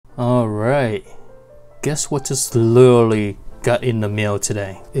Alright, guess what just literally got in the mail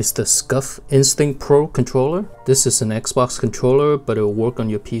today? It's the Scuf Instinct Pro controller. This is an Xbox controller, but it will work on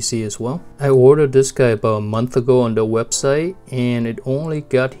your PC as well. I ordered this guy about a month ago on their website and it only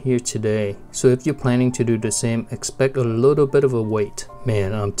got here today. So if you're planning to do the same, expect a little bit of a wait.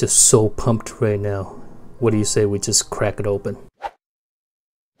 Man, I'm just so pumped right now. What do you say we just crack it open?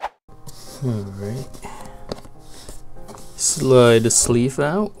 Alright. Slide the sleeve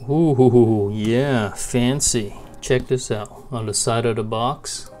out. Ooh, yeah, fancy. Check this out. On the side of the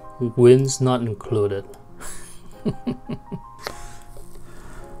box, wind's not included.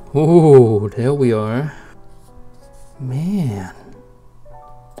 Ooh, there we are. Man.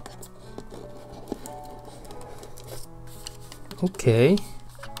 Okay.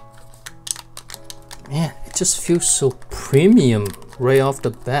 Man, it just feels so premium right off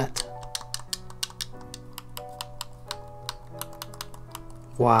the bat.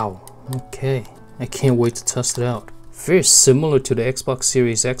 Wow, okay. I can't wait to test it out. Very similar to the Xbox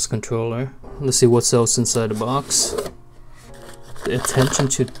Series X controller. Let's see what's else inside the box. The attention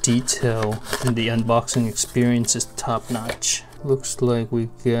to detail in the unboxing experience is top notch. Looks like we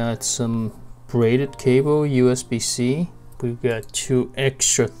got some braided cable, USB-C. We've got 2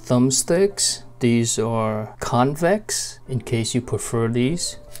 extra thumbsticks. These are convex, in case you prefer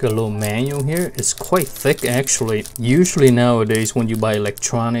these. Got a little manual here. It's quite thick actually. Usually nowadays when you buy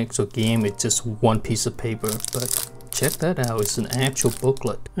electronics or game, it's just one piece of paper, but check that out, it's an actual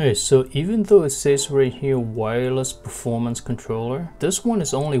booklet. Alright, so even though it says right here wireless performance controller, this one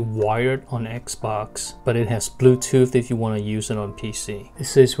is only wired on Xbox, but it has Bluetooth if you want to use it on PC. It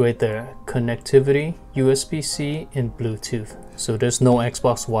says right there, connectivity, USB-C and Bluetooth. So there's no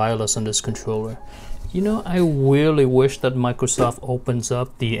Xbox wireless on this controller. You know, I really wish that Microsoft opens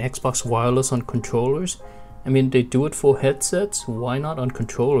up the Xbox wireless on controllers. I mean, they do it for headsets, why not on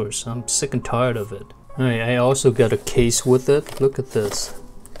controllers? I'm sick and tired of it. Alright, I also got a case with it. Look at this.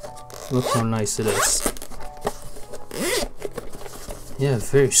 Look how nice it is. Yeah,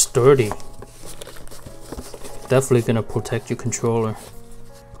 very sturdy. Definitely gonna protect your controller.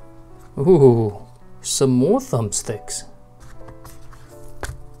 Ooh, some more thumbsticks.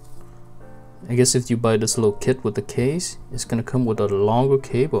 I guess if you buy this little kit with the case, it's gonna come with a longer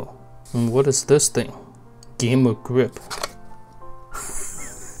cable. And what is this thing? Gamer grip.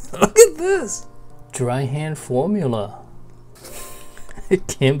 Look at this! Dry hand formula. I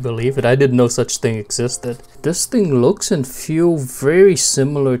can't believe it. I didn't know such thing existed. This thing looks and feels very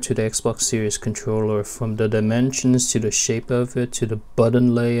similar to the Xbox Series controller, from the dimensions to the shape of it to the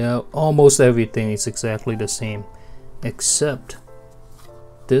button layout. Almost everything is exactly the same, except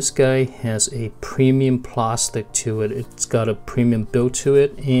this guy has a premium plastic to it. It's got a premium build to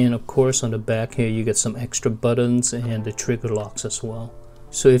it, and of course on the back here you get some extra buttons and the trigger locks as well.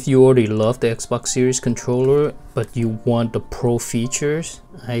 So if you already love the Xbox Series controller but you want the pro features,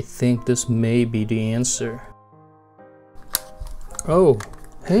 I think this may be the answer. Oh,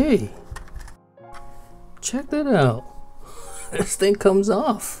 hey, check that out. This thing comes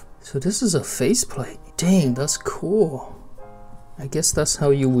off. So this is a faceplate. Dang, that's cool. I guess that's how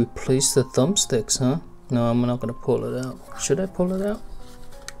you replace the thumbsticks, huh? No, I'm not gonna pull it out. Should I pull it out?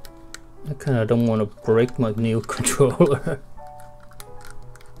 I kinda don't want to break my new controller.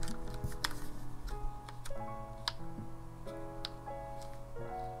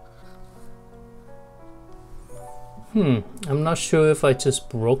 I'm not sure if I just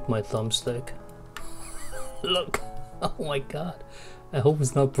broke my thumbstick. Look, oh my god. I hope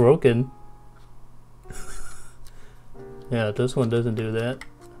it's not broken. Yeah, this one doesn't do that.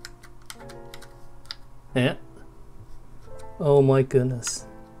 Yeah. Oh my goodness.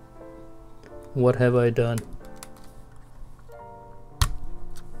 What have I done?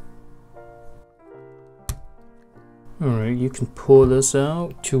 Alright, you can pull this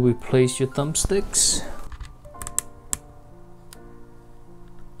out to replace your thumbsticks.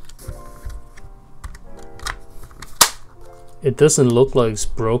 It doesn't look like it's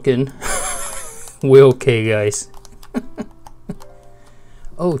broken. We're okay, guys.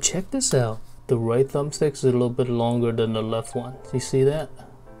 Oh, check this out. The right thumbstick is a little bit longer than the left one. Do you see that?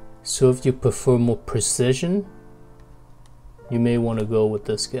 So if you prefer more precision, you may want to go with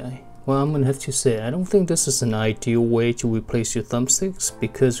this guy. Well, I'm gonna have to say, I don't think this is an ideal way to replace your thumbsticks,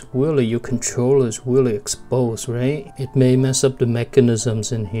 because really your controller is really exposed, right? It may mess up the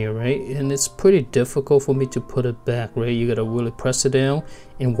mechanisms in here, right? And it's pretty difficult for me to put it back, right? You gotta really press it down,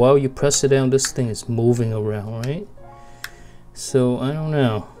 and while you press it down, this thing is moving around, right? So I don't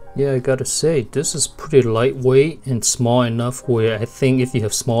know. Yeah, I gotta say, this is pretty lightweight and small enough where I think if you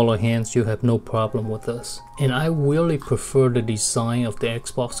have smaller hands, you have no problem with this. And I really prefer the design of the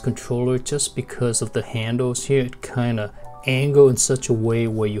Xbox controller just because of the handles here. It kind of angle in such a way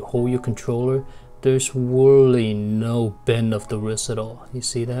where you hold your controller. There's really no bend of the wrist at all. You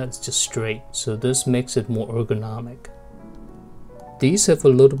see that? It's just straight. So this makes it more ergonomic. These have a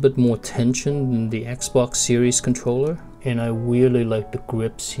little bit more tension than the Xbox Series controller, and I really like the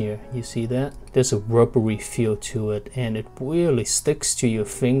grips here. You see that? There's a rubbery feel to it, and it really sticks to your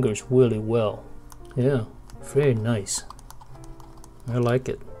fingers really well. Yeah, very nice. I like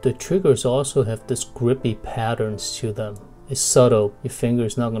it. The triggers also have this grippy patterns to them. It's subtle. Your finger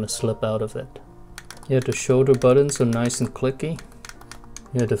is not going to slip out of it. Yeah, the shoulder buttons are nice and clicky.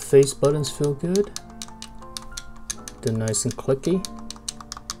 Yeah, the face buttons feel good. They're nice and clicky.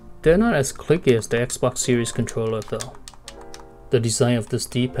 They're not as clicky as the Xbox Series controller though. The design of this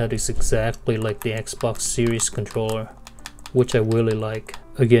D-pad is exactly like the Xbox Series controller, which I really like.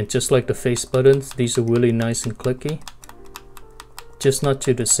 Again, just like the face buttons, these are really nice and clicky. Just not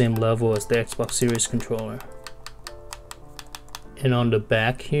to the same level as the Xbox Series controller. And on the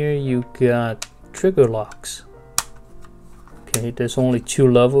back here, you got trigger locks. Okay, there's only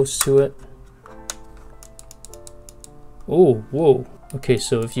 2 levels to it. Oh, whoa. Okay,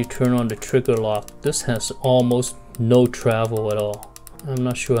 so if you turn on the trigger lock, this has almost no travel at all. I'm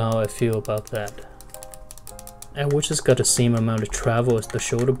not sure how I feel about that. I wish it's got the same amount of travel as the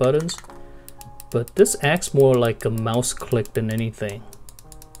shoulder buttons, but this acts more like a mouse click than anything.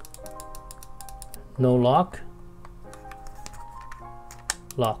 No lock?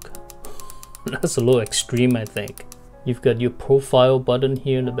 Lock. That's a little extreme, I think. You've got your profile button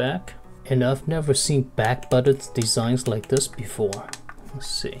here in the back. And I've never seen back buttons designs like this before. Let's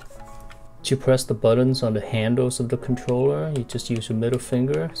see. To press the buttons on the handles of the controller, you just use your middle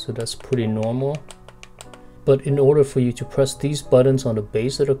finger, so that's pretty normal. But in order for you to press these buttons on the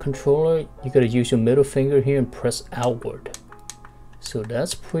base of the controller, you gotta use your middle finger here and press outward. So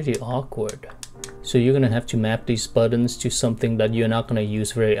that's pretty awkward. So you're gonna have to map these buttons to something that you're not gonna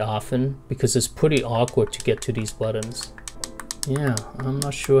use very often, because it's pretty awkward to get to these buttons. Yeah, I'm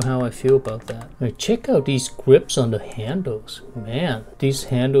not sure how I feel about that. Right, check out these grips on the handles. Man, these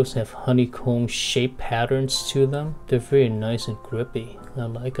handles have honeycomb shape patterns to them. They're very nice and grippy. I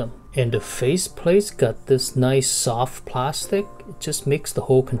like them. And the faceplate's got this nice soft plastic. It just makes the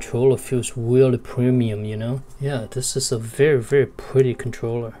whole controller feels really premium, you know? Yeah, this is a very, very pretty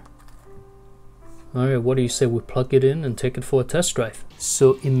controller. Alright, what do you say we plug it in and take it for a test drive?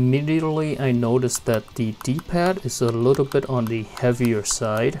 So immediately I noticed that the D-pad is a little bit on the heavier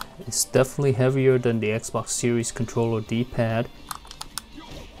side. It's definitely heavier than the Xbox Series controller D-pad.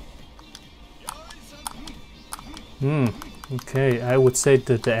 Okay, I would say that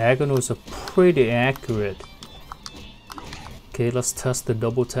the diagonals are pretty accurate. Okay, let's test the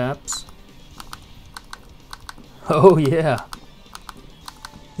double taps. Oh yeah!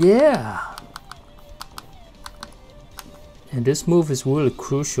 Yeah! And this move is really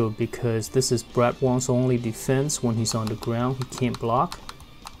crucial because this is Brad Wong's only defense when he's on the ground. He can't block.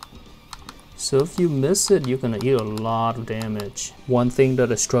 So if you miss it, you're gonna eat a lot of damage. One thing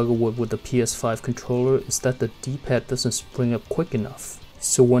that I struggle with the PS5 controller is that the D-pad doesn't spring up quick enough.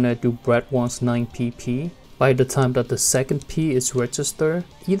 So when I do Brad Wong's 9PP, by the time that the second P is registered,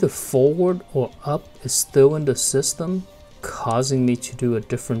 either forward or up is still in the system, causing me to do a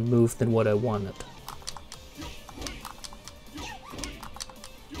different move than what I wanted.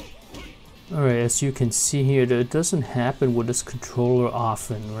 Alright, as you can see here, it doesn't happen with this controller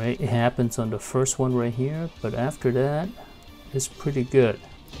often, right? It happens on the first one right here, but after that, it's pretty good.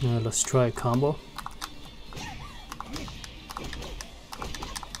 Alright, let's try a combo.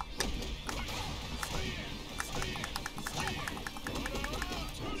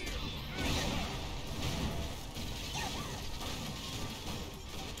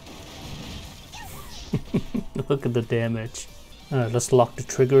 Look at the damage. Alright, let's lock the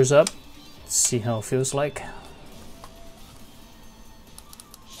triggers up. See how it feels like.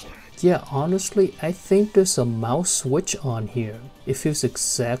 Yeah, honestly, I think there's a mouse switch on here. It feels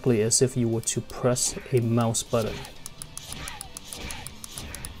exactly as if you were to press a mouse button.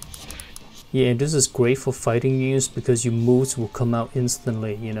 Yeah, and this is great for fighting games because your moves will come out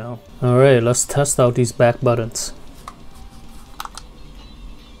instantly, you know. Alright, let's test out these back buttons.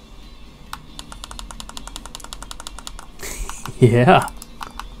 Yeah.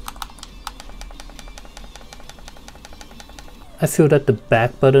 I feel that the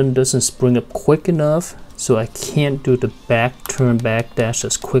back button doesn't spring up quick enough, so I can't do the back turn back dash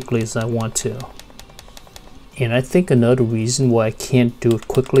as quickly as I want to. And I think another reason why I can't do it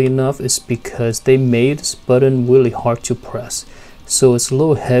quickly enough is because they made this button really hard to press. So it's a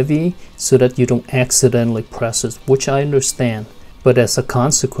little heavy so that you don't accidentally press it, which I understand. But as a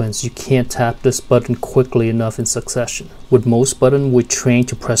consequence, you can't tap this button quickly enough in succession. With most buttons, we train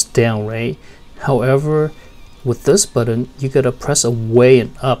to press down, right? However, with this button, you gotta press away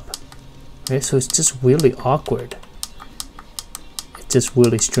and up. Right? So it's just really awkward. It's just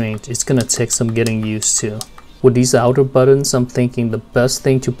really strange. It's gonna take some getting used to. With these outer buttons, I'm thinking the best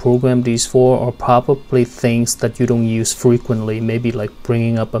thing to program these for are probably things that you don't use frequently, maybe like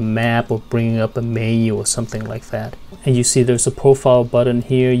bringing up a map or bringing up a menu or something like that. And you see there's a profile button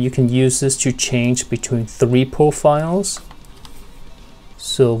here. You can use this to change between 3 profiles.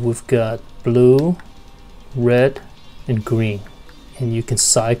 So we've got blue, red, and green, and you can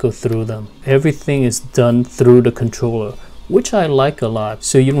cycle through them. Everything is done through the controller, which I like a lot.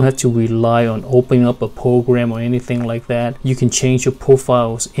 So you don't have to rely on opening up a program or anything like that. You can change your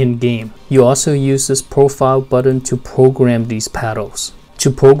profiles in game. You also use this profile button to program these paddles.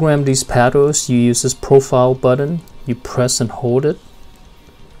 To program these paddles, you use this profile button. You press and hold it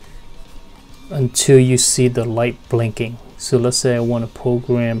until you see the light blinking. So let's say I want to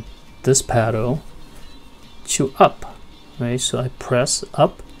program this paddle to up, right? So I press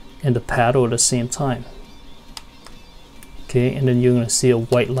up and the paddle at the same time. Okay, and then you're going to see a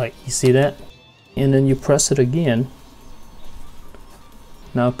white light. You see that? And then you press it again.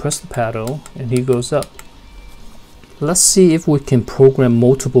 Now press the paddle and he goes up. Let's see if we can program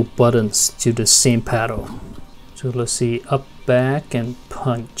multiple buttons to the same paddle. So let's see, up, back, and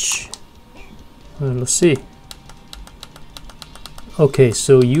punch. Let's see. Okay,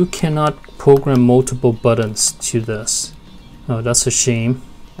 so you cannot program multiple buttons to this. Oh, that's a shame.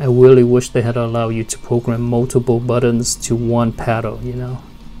 I really wish they had allowed you to program multiple buttons to one paddle, you know.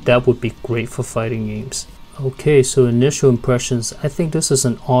 That would be great for fighting games. Okay, so initial impressions. I think this is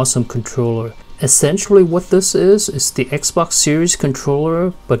an awesome controller. Essentially what this is the Xbox Series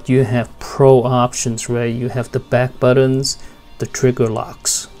controller, but you have pro options, right? You have the back buttons, the trigger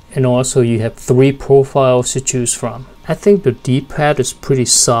locks, and also you have 3 profiles to choose from. I think the D-pad is pretty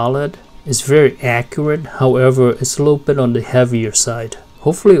solid. It's very accurate, however, it's a little bit on the heavier side.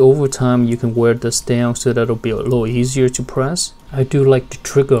 Hopefully over time you can wear this down so that it'll be a little easier to press. I do like the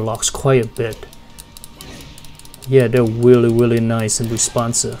trigger locks quite a bit. Yeah, they're really nice and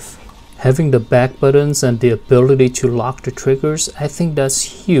responsive. Having the back buttons and the ability to lock the triggers, I think that's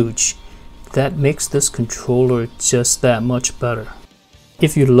huge. That makes this controller just that much better.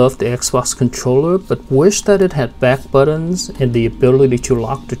 If you love the Xbox controller but wish that it had back buttons and the ability to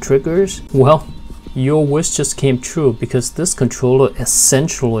lock the triggers, well, your wish just came true, because this controller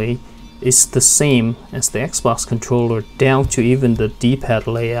essentially is the same as the Xbox controller down to even the D-pad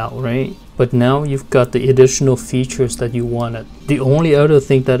layout, right? But now you've got the additional features that you wanted. The only other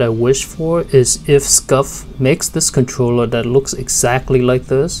thing that I wish for is if Scuf makes this controller that looks exactly like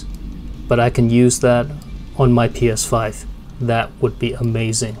this, but I can use that on my PS5. That would be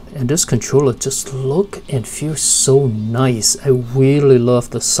amazing. And this controller just look and feel so nice. I really love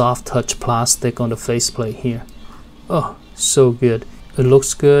the soft touch plastic on the faceplate here. Oh, so good. It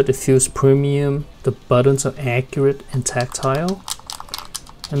looks good, it feels premium, the buttons are accurate and tactile.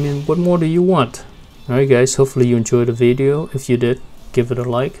 I mean, what more do you want? Alright guys, hopefully you enjoyed the video. If you did, give it a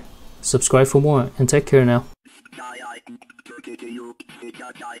like, subscribe for more, and take care now.